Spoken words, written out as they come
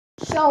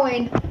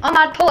showing on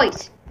my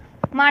toys.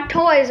 My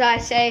toys, I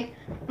say.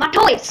 My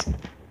toys.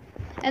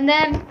 And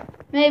then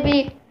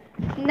maybe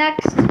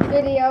next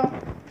video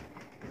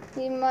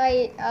we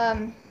might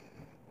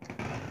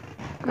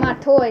my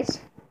toys.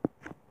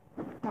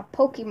 My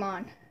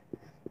Pokemon.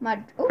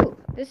 Oh,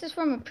 this is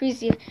from a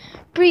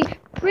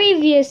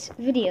previous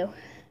video.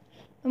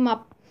 My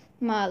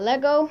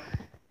Lego.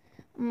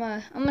 I'm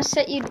gonna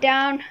set you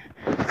down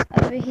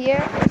over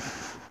here.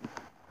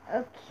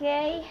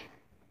 Okay.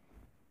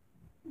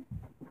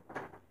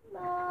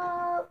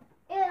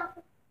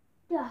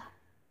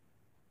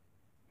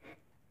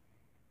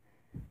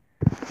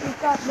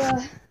 We've got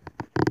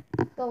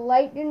the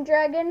lightning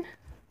dragon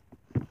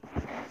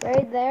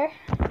right there,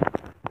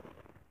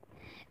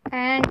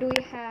 and we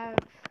have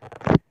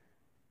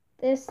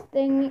this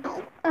thing.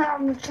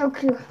 I'm gonna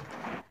choke you.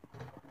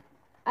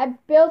 I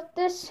built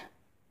this.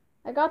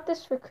 I got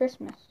this for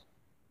Christmas.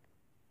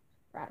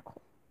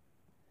 Radical.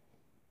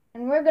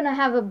 And we're gonna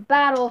have a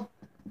battle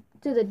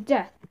to the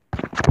death.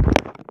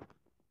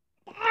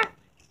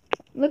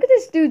 Look at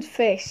this dude's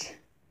face.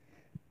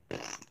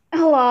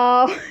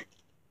 Hello.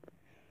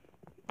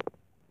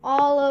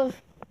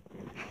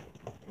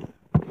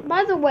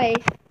 By the way,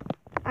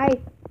 I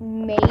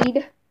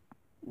made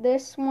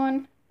this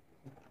one.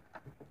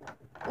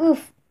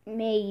 I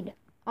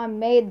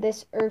made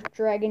this earth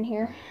dragon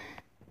here.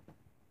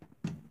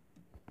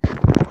 Okay,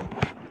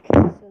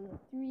 so the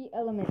 3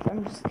 elements,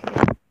 I'm just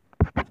kidding.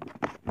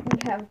 We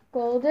have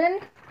golden.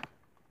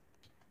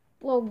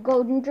 Little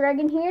golden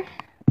dragon here.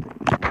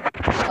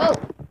 Oh,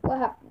 what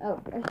happened? Oh,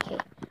 okay.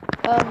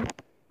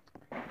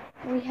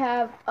 We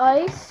have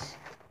ice.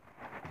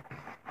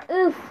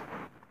 Oof.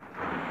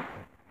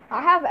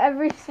 I have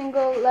every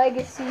single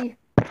legacy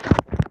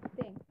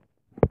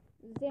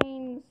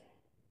thing.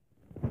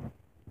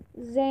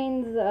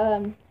 Zane's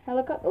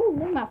helicopter. Oh,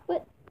 look at my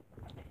foot.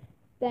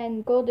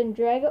 Then golden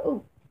dragon.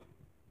 Oh.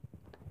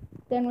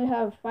 Then we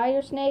have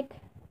fire snake.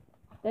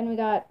 Then we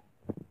got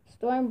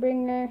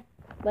Stormbringer,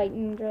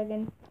 lightning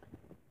dragon,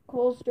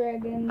 Cole's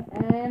dragon,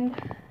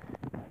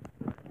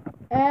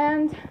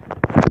 and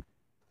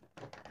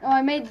oh,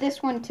 I made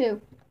this one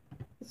too.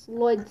 This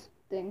Lloyd's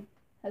thing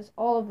has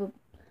all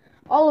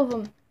of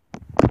them.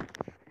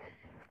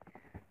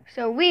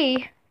 So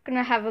we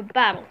gonna have a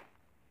battle,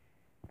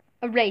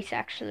 a race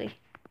actually.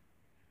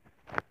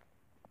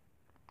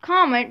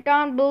 Comment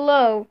down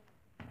below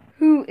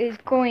who is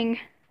going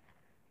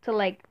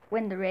to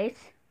win the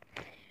race.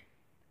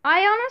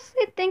 I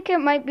honestly think it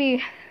might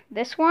be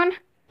this one,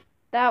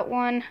 that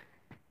one,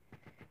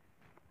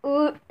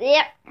 or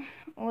that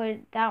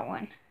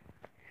one.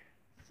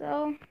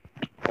 So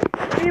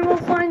we will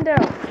find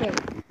out. Okay,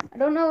 I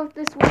don't know if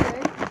this will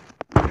work.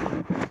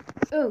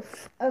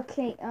 Oof.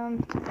 Okay. I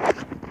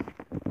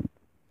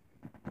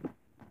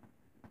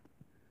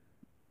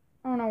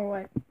don't know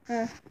what.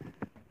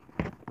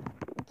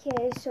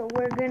 Okay, so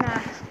we're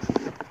gonna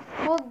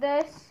hold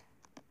this.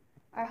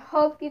 I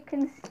hope you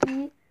can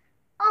see.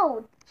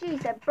 Oh,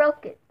 jeez, I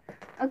broke it.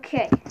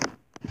 Okay.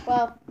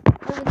 Well, I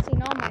haven't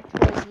seen all my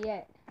toys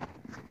yet.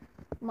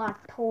 My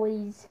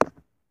toys.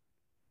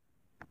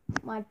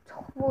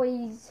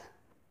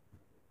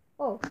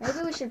 Oh, maybe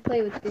we should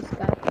play with this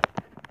guy.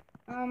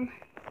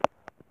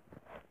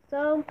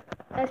 So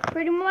that's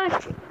pretty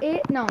much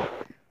it. No,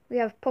 we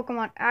have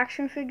Pokemon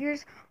action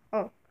figures.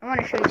 Oh, I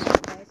want to show you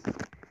something, guys.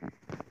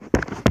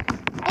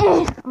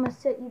 I'm gonna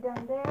set you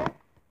down there.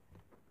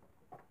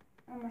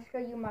 I'm gonna show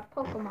you my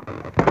Pokemon.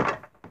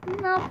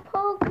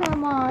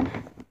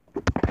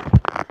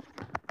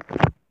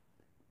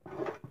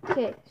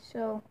 Okay,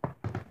 so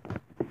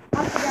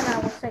once again, I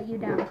will set you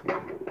down.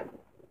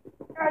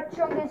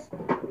 Chungus.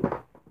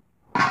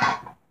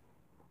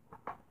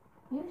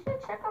 You should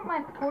check out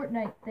my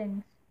Fortnite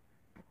things.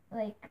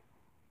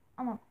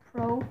 I'm a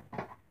pro.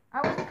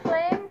 I was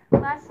playing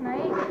last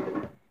night,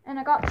 and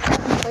I got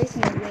 2nd place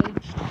and I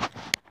raged.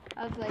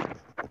 I was like,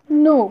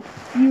 no,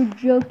 you're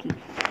joking.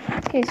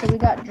 Okay, so we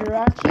got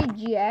Jirachi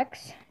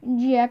GX.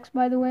 GX,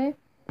 by the way.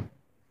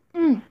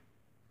 Look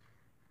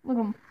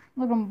at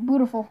them,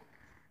 beautiful.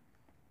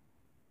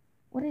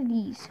 What are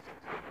these?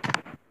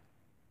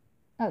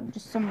 Oh,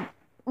 just some,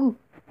 ooh.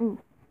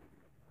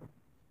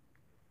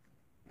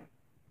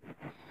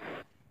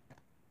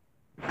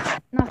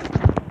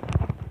 Nothing.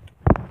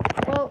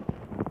 Well,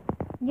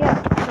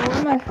 yeah,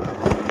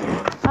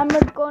 so I'm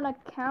gonna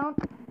count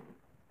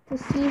to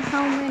see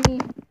how many.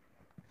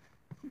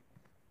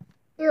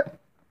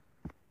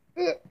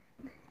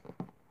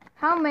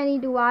 How many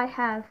do I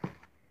have?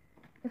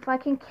 If I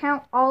can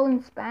count all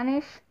in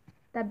Spanish,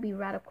 that'd be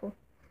radical.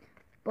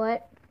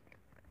 But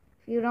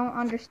if you don't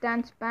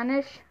understand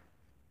Spanish,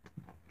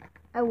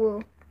 I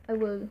will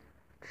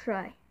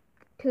try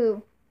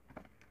to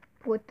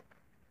put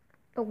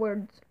the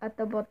words at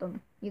the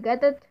bottom. You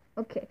get it?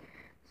 Okay.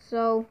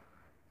 So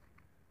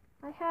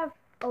I have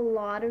a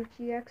lot of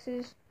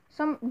GXs.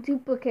 Some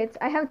duplicates.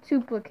 I have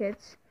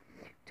duplicates.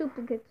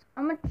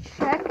 I'm gonna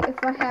check if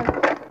I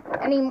have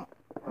any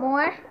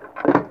more.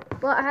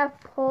 Well, I have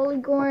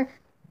Polygon.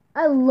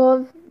 I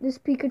love this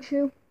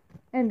Pikachu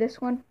and this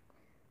one.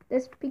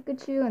 this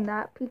Pikachu and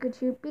that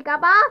Pikachu.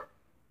 Pika-ba!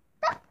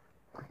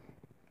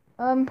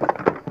 And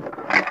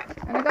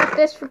I got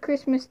this for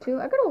Christmas too.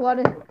 I got a lot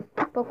of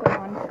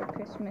Pokemon for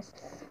Christmas.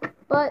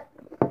 But,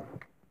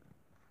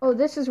 oh,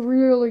 this is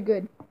really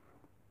good.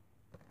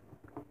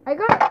 I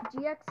got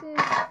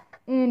GXs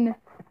in,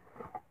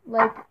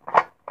 like,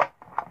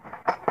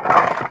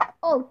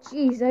 oh,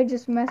 jeez, I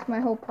just messed my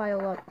whole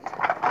pile up.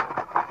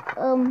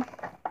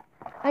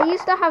 I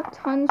used to have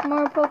tons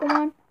more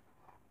Pokemon.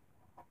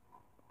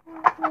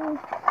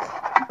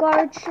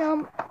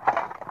 Garchomp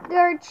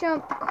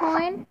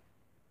coin.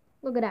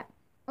 Look at that.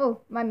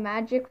 Oh, my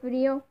magic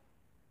video.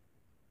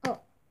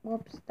 Oh,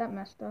 whoops, that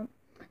messed up.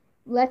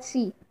 Let's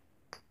see.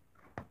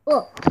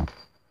 Oh.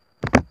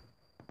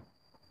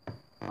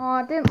 Oh,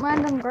 it didn't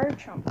land on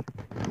Garchomp.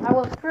 I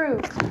will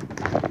prove.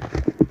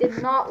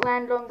 Did not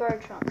land on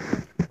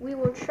Garchomp. We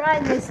will try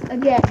this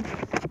again.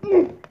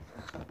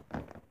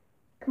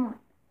 Come on.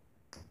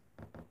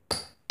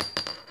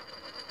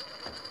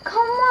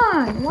 Come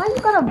on! Why you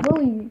gotta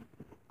bully me?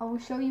 I will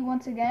show you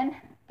once again.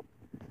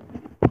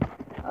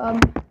 I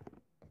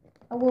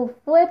will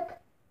flip.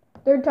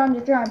 Third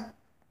time's a charm.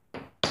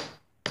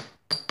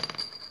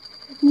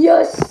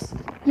 Yes!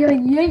 Yeah,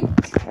 yeet!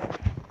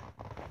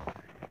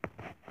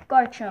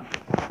 Garchomp.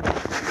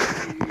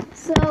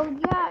 So,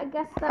 yeah, I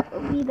guess that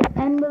will be the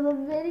end of the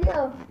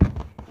video.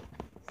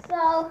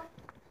 So,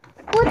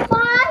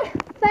 goodbye!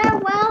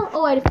 Farewell!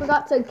 Oh, I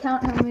forgot to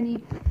count how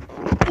many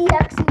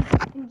EXs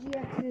and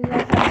GXs I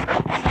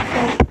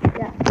have.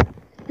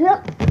 So,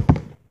 yeah.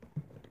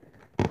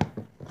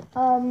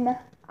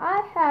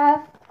 I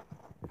have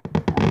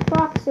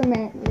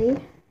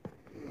approximately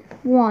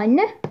 1,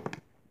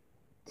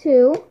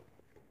 2,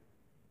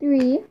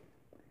 3,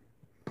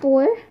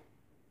 4.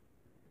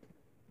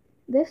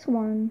 This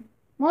one.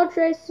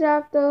 Moltres,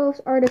 Zapdos,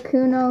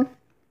 Articuno,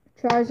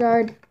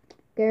 Charizard,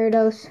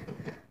 Gyarados,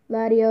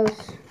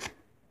 Latios,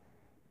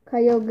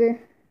 Kyogre,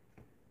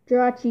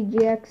 Jirachi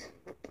GX,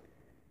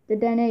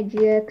 Dedenne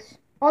GX.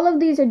 All of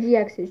these are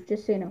GXs,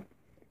 just so you know.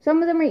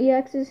 Some of them are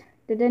EXs,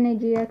 Dedenne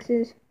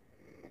GXs.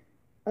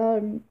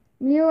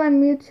 Mew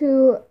and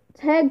Mewtwo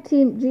Tag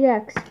Team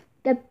GX.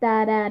 Get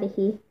that out of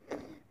here.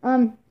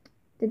 Dedenne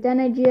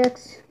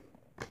GX.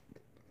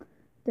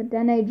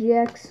 Dedenne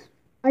GX.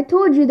 I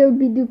told you there would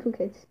be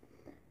duplicates.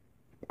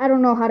 I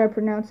don't know how to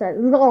pronounce that.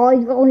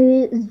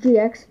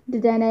 GX.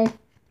 Dedenne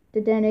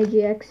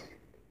GX.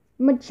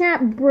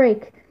 Machamp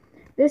break.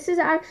 This is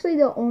actually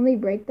the only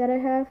break that I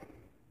have.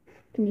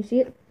 Can you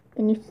see it?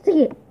 Can you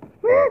see it?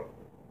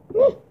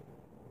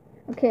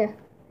 Okay.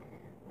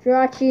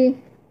 Jirachi.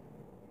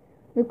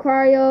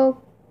 Lucario.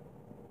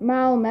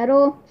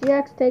 Metal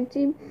GX Tag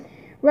Team.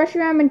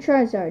 Reshiram and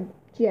Charizard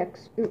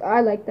GX. Ooh,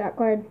 I like that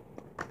card.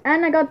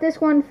 And I got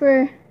this one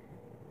for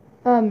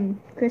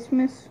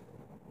Christmas.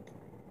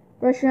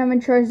 Reshiram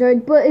and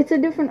Charizard, but it's a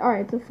different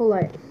art. It's a full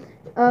art.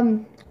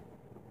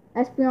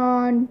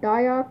 Espeon,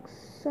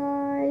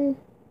 Dioxide.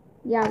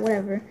 Yeah,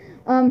 whatever.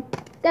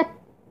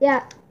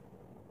 Rayquaza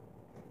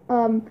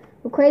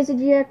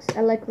GX.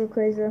 I like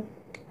Rayquaza.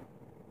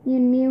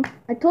 Mew.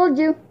 I told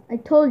you.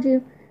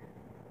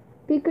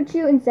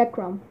 Pikachu and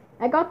Zekrom.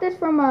 I got this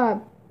from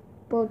a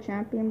World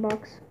Champion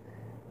box.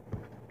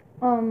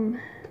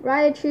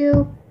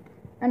 Raichu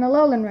and a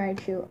Alolan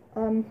Raichu.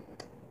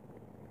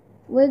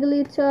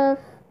 Wigglytuff.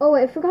 Oh,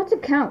 I forgot to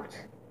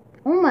count.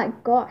 Oh my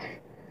gosh.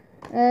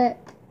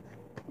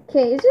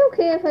 Okay, is it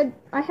okay if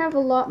I have a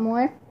lot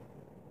more?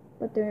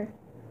 But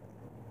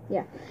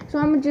yeah. So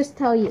I'm gonna just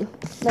tell you,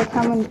 like,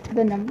 how many,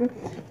 the number.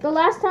 The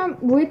last time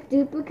with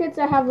duplicates,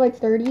 I have like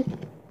 30.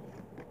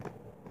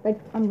 Like,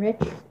 I'm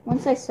rich.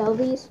 Once I sell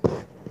these,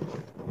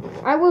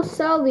 I will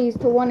sell these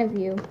to one of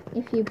you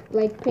if you,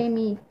 like, pay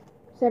me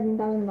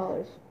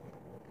 $7,000.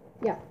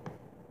 Yeah.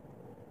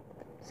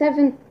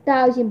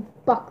 7,000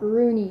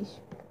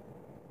 buckaroonies.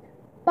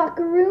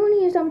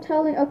 Buckaroonies, I'm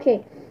telling.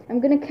 Okay, I'm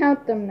gonna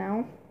count them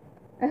now.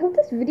 I hope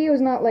this video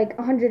is not like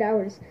 100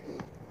 hours.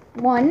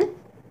 1,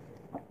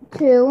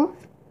 2,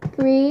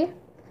 3,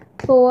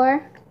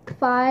 4,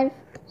 5,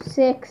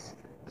 6,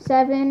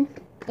 7,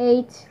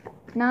 8,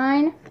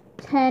 9,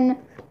 10,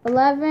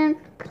 11,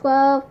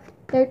 12,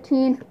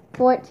 13,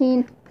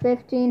 14,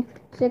 15,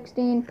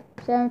 16,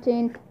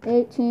 17,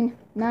 18,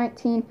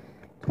 19,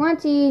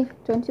 20,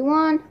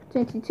 21,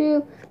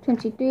 22,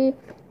 23,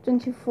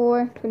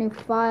 24,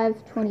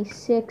 25,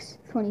 26,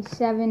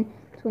 27,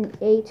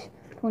 28,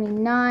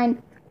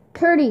 29,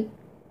 30,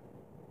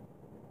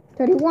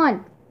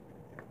 31,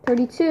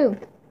 32,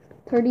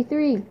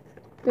 33,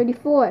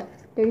 34,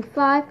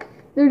 35,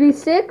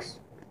 36.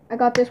 I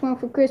got this one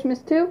for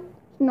Christmas too.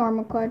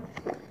 Normal card.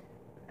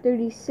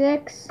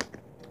 36,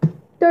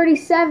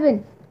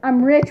 37.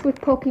 I'm rich with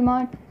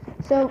Pokemon.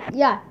 So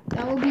yeah,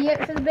 that will be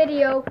it for the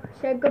video.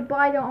 Say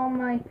goodbye to all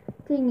my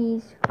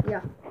thingies.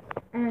 Yeah.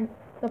 And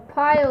the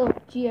pile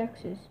of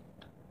GXs.